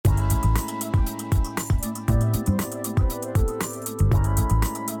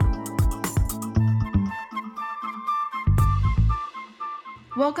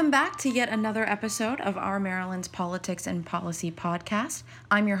Welcome back to yet another episode of Our Maryland's Politics and Policy podcast.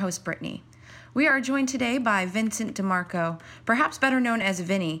 I'm your host, Brittany. We are joined today by Vincent DeMarco, perhaps better known as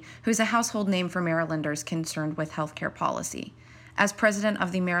Vinny, who's a household name for Marylanders concerned with healthcare policy. As president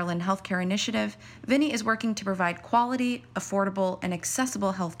of the Maryland Healthcare Initiative, Vinny is working to provide quality, affordable, and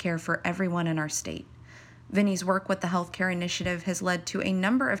accessible healthcare for everyone in our state. Vinny's work with the Healthcare Initiative has led to a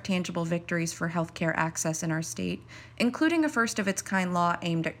number of tangible victories for healthcare access in our state, including a first-of-its-kind law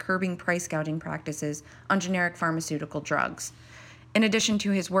aimed at curbing price gouging practices on generic pharmaceutical drugs. In addition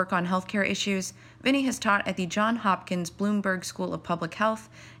to his work on healthcare issues, Vinny has taught at the Johns Hopkins Bloomberg School of Public Health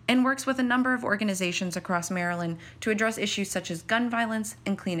and works with a number of organizations across Maryland to address issues such as gun violence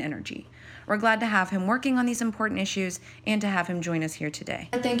and clean energy. We're glad to have him working on these important issues and to have him join us here today.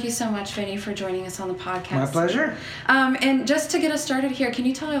 Thank you so much, Vinny, for joining us on the podcast. My pleasure. And just to get us started here, can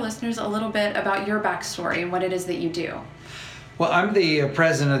you tell our listeners a little bit about your backstory and what it is that you do? Well, I'm the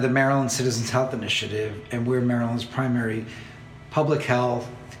president of the Maryland Citizens Health Initiative, and we're Maryland's primary public health,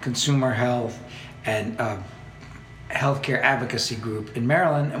 consumer health, and healthcare advocacy group in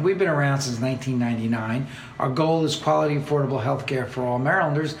Maryland, and we've been around since 1999. Our goal is quality, affordable healthcare for all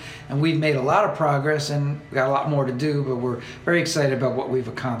Marylanders, and we've made a lot of progress, and we've got a lot more to do, but we're very excited about what we've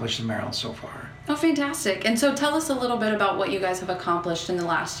accomplished in Maryland so far. Oh, fantastic. And so tell us a little bit about what you guys have accomplished in the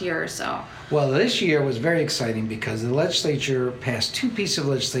last year or so. Well, this year was very exciting because the legislature passed two pieces of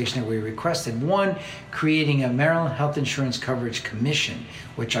legislation that we requested. One, creating a Maryland Health Insurance Coverage Commission,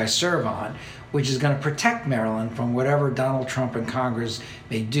 which I serve on, which is going to protect Maryland from whatever Donald Trump and Congress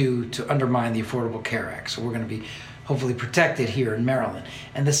may do to undermine the Affordable Care Act. So we're going to be hopefully protected here in Maryland.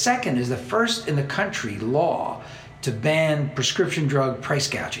 And the second is the first in the country law to ban prescription drug price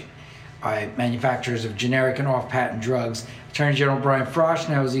gouging by manufacturers of generic and off-patent drugs. Attorney General Brian Frost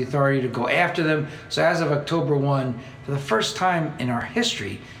now has the authority to go after them. So as of October 1, for the first time in our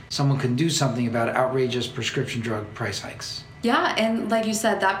history, someone can do something about outrageous prescription drug price hikes. Yeah, and like you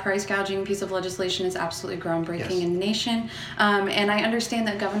said, that price gouging piece of legislation is absolutely groundbreaking in the nation. And I understand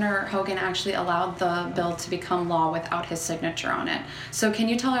that Governor Hogan actually allowed the bill to become law without his signature on it. So can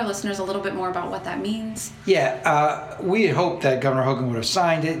you tell our listeners a little bit more about what that means? Yeah, we had hoped that Governor Hogan would have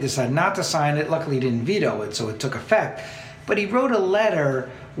signed it, decided not to sign it. Luckily, he didn't veto it, so it took effect. But he wrote a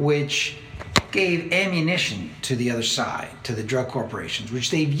letter which gave ammunition to the other side, to the drug corporations, which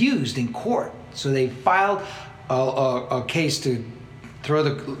they've used in court. So they filed a case to throw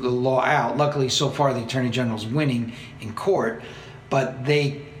the law out. Luckily, so far, the Attorney General's winning in court, but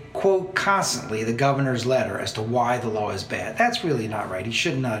they quote constantly the governor's letter as to why the law is bad. That's really not right. He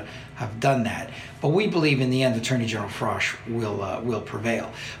should not have done that. But we believe in the end Attorney General Frost will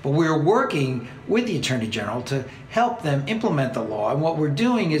prevail. But we're working with the Attorney General to help them implement the law. And what we're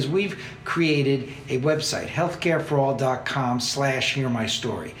doing is we've created a website,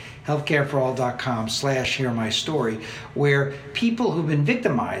 healthcareforall.com/hearmystory. healthcareforall.com/hearmystory, where people who've been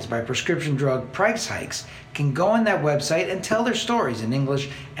victimized by prescription drug price hikes can go on that website and tell their stories in English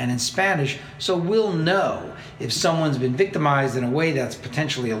and in Spanish, so we'll know if someone's been victimized in a way that's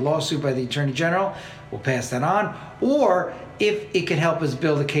potentially a lawsuit by the Attorney General. We'll pass that on, or if it can help us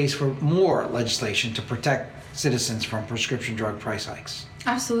build a case for more legislation to protect citizens from prescription drug price hikes.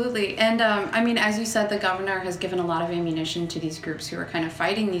 Absolutely. And I mean, as you said, the governor has given a lot of ammunition to these groups who are kind of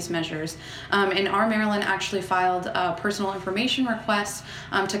fighting these measures. And our Maryland actually filed a personal information request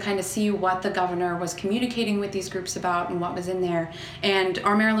to kind of see what the governor was communicating with these groups about and what was in there. And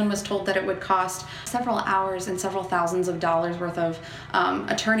our Maryland was told that it would cost several hours and several thousands of dollars worth of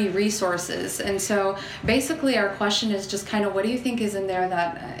attorney resources. And so basically our question is just kind of, what do you think is in there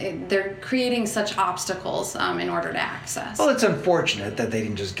that they're creating such obstacles in order to access? Well, it's unfortunate that they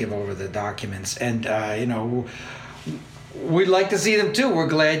didn't just give over the documents, and we'd like to see them too. We're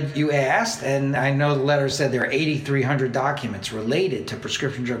glad you asked, and I know the letter said there are 8,300 documents related to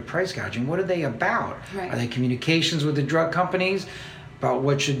prescription drug price gouging. What are they about? Right. Are they communications with the drug companies about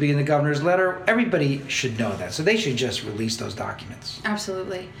what should be in the governor's letter? Everybody should know that, so they should just release those documents.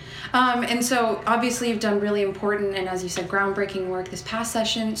 Absolutely. And so obviously you've done really important and, as you said, groundbreaking work this past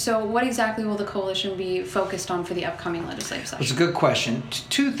session. So what exactly will the coalition be focused on for the upcoming legislative session? It's a good question.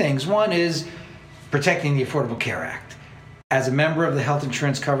 Two things. One is protecting the Affordable Care Act. As a member of the Health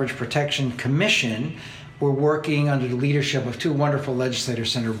Insurance Coverage Protection Commission, we're working under the leadership of two wonderful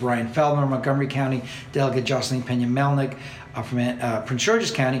legislators, Senator Brian Feldman of Montgomery County, Delegate Jocelyn Pena-Melnick from Prince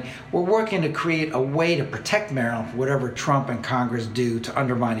George's County. We're working to create a way to protect Maryland from whatever Trump and Congress do to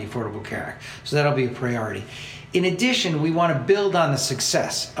undermine the Affordable Care Act. So that'll be a priority. In addition, we want to build on the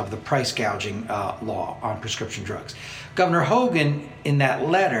success of the price gouging law on prescription drugs. Governor Hogan, in that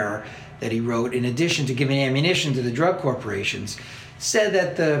letter that he wrote, in addition to giving ammunition to the drug corporations, said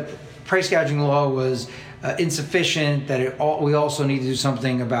that the price gouging law was insufficient, that we also need to do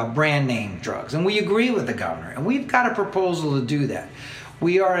something about brand name drugs. And we agree with the governor, and we've got a proposal to do that.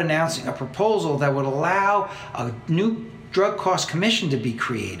 We are announcing a proposal that would allow a new drug cost commission to be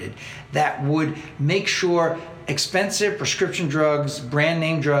created that would make sure expensive prescription drugs, brand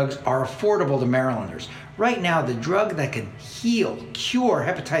name drugs, are affordable to Marylanders. Right now, the drug that can cure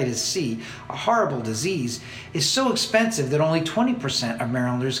hepatitis C, a horrible disease, is so expensive that only 20% of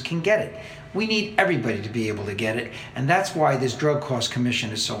Marylanders can get it. We need everybody to be able to get it, and that's why this drug cost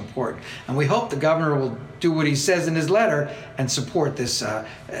commission is so important. And we hope the governor will do what he says in his letter and support this.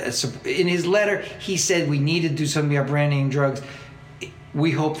 In his letter, he said we need to do something about brand name drugs.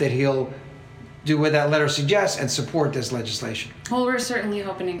 We hope that he'll do what that letter suggests and support this legislation. Well, we're certainly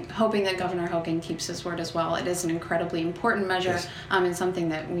hoping that Governor Hogan keeps his word as well. It is an incredibly important measure, Yes. And something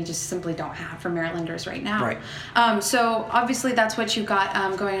that we just simply don't have for Marylanders right now. Right. So obviously that's what you've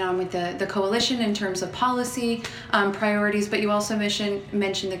got going on with the coalition in terms of policy priorities, but you also mentioned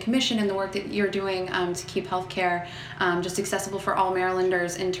the commission and the work that you're doing to keep healthcare just accessible for all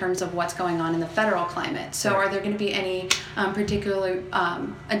Marylanders in terms of what's going on in the federal climate. So Right. are there going to be any particular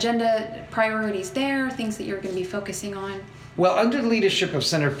agenda priorities there, things that you're going to be focusing on? Well, under the leadership of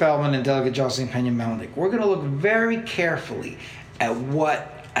Senator Feldman and Delegate Jocelyn Pena-Melnick, we're going to look very carefully at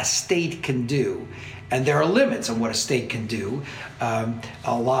what a state can do. And there are limits on what a state can do. A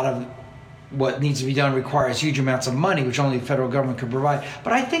lot of what needs to be done requires huge amounts of money, which only the federal government could provide.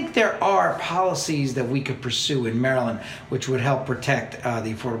 But I think there are policies that we could pursue in Maryland which would help protect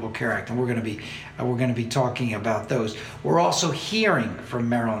the Affordable Care Act, and we're going to be talking about those. We're also hearing from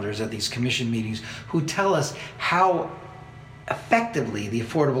Marylanders at these commission meetings who tell us how effectively the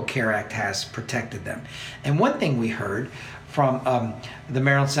Affordable Care Act has protected them. And one thing we heard from the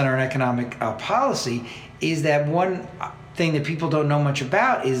Maryland Center on Economic Policy is that one thing that people don't know much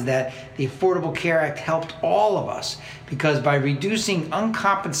about is that the Affordable Care Act helped all of us, because by reducing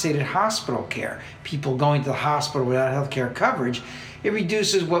uncompensated hospital care, people going to the hospital without health care coverage, it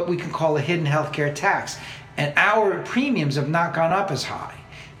reduces what we can call a hidden health care tax. And our premiums have not gone up as high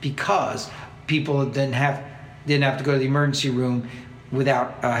because people didn't have to go to the emergency room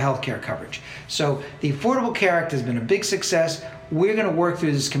without health care coverage. So the Affordable Care Act has been a big success. We're going to work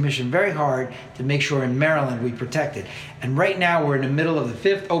through this commission very hard to make sure in Maryland we protect it. And right now we're in the middle of the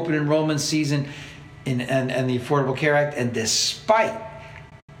 5th open enrollment season and the Affordable Care Act. And despite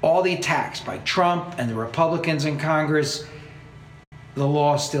all the attacks by Trump and the Republicans in Congress, the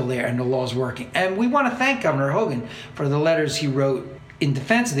law is still there and the law is working. And we want to thank Governor Hogan for the letters he wrote in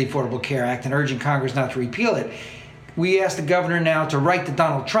defense of the Affordable Care Act and urging Congress not to repeal it. We asked the governor now to write to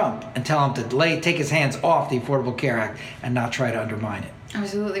Donald Trump and tell him to take his hands off the Affordable Care Act and not try to undermine it.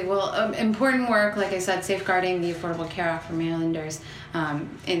 Absolutely. Well, important work, like I said, safeguarding the Affordable Care Act for Marylanders.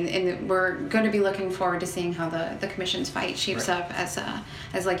 And we're going to be looking forward to seeing how the commission's fight shapes Right. up as,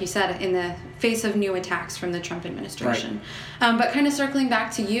 like you said, in the face of new attacks from the Trump administration. Right. But kind of circling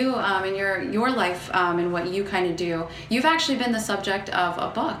back to you and your life and what you kind of do, you've actually been the subject of a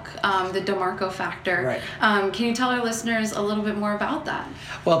book, The DeMarco Factor. Right. Can you tell our listeners a little bit more about that?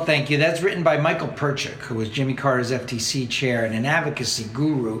 Well, thank you. That's written by Michael Perchik, who was Jimmy Carter's FTC chair and an advocacy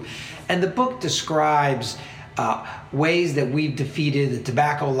guru. And the book describes ways that we've defeated the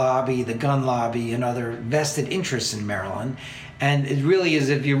tobacco lobby, the gun lobby, and other vested interests in Maryland. And it really is,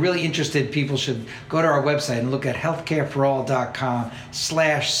 if you're really interested, people should go to our website and look at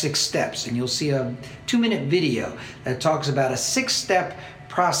healthcareforall.com/6 steps. And you'll see a 2-minute video that talks about a 6-step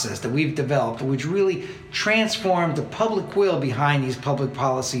process that we've developed, which really transformed the public will behind these public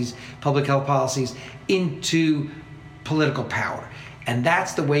health policies, into political power. And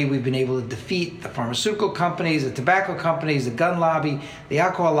that's the way we've been able to defeat the pharmaceutical companies, the tobacco companies, the gun lobby, the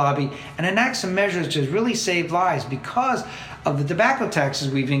alcohol lobby, and enact some measures to really save lives. Because of the tobacco taxes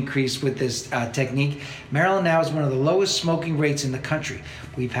we've increased with this technique, Maryland now is one of the lowest smoking rates in the country.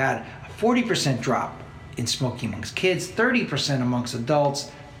 We've had a 40% drop in smoking amongst kids, 30% amongst adults,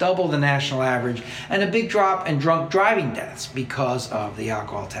 double the national average, and a big drop in drunk driving deaths because of the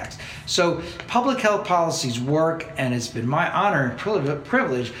alcohol tax. So public health policies work, and it's been my honor and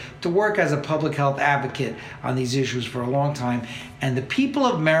privilege to work as a public health advocate on these issues for a long time. And the people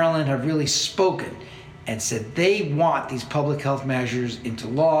of Maryland have really spoken and said they want these public health measures into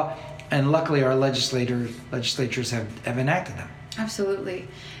law, and luckily our legislatures have enacted them. Absolutely.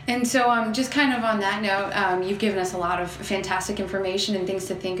 And so just kind of on that note, you've given us a lot of fantastic information and things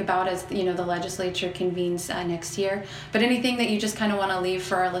to think about as the legislature convenes next year. But anything that you just kind of want to leave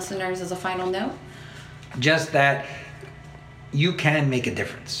for our listeners as a final note? Just that you can make a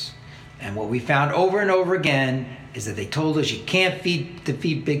difference. And what we found over and over again, is that they told us you can't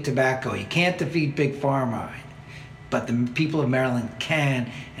defeat big tobacco, you can't defeat big pharma, but the people of Maryland can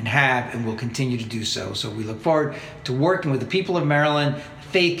and have and will continue to do so. So we look forward to working with the people of Maryland,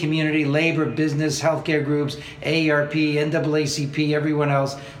 faith community, labor, business, healthcare groups, AARP, NAACP, everyone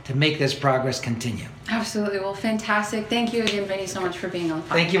else, to make this progress continue. Absolutely. Well, fantastic. Thank you again, Vinny, so much for being on the podcast.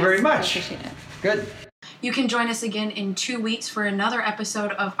 Thank you very much. I appreciate it. Good. You can join us again in 2 weeks for another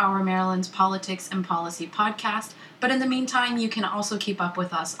episode of Our Maryland's Politics and Policy podcast. But in the meantime, you can also keep up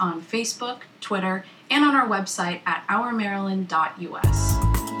with us on Facebook, Twitter, and on our website at ourmaryland.us.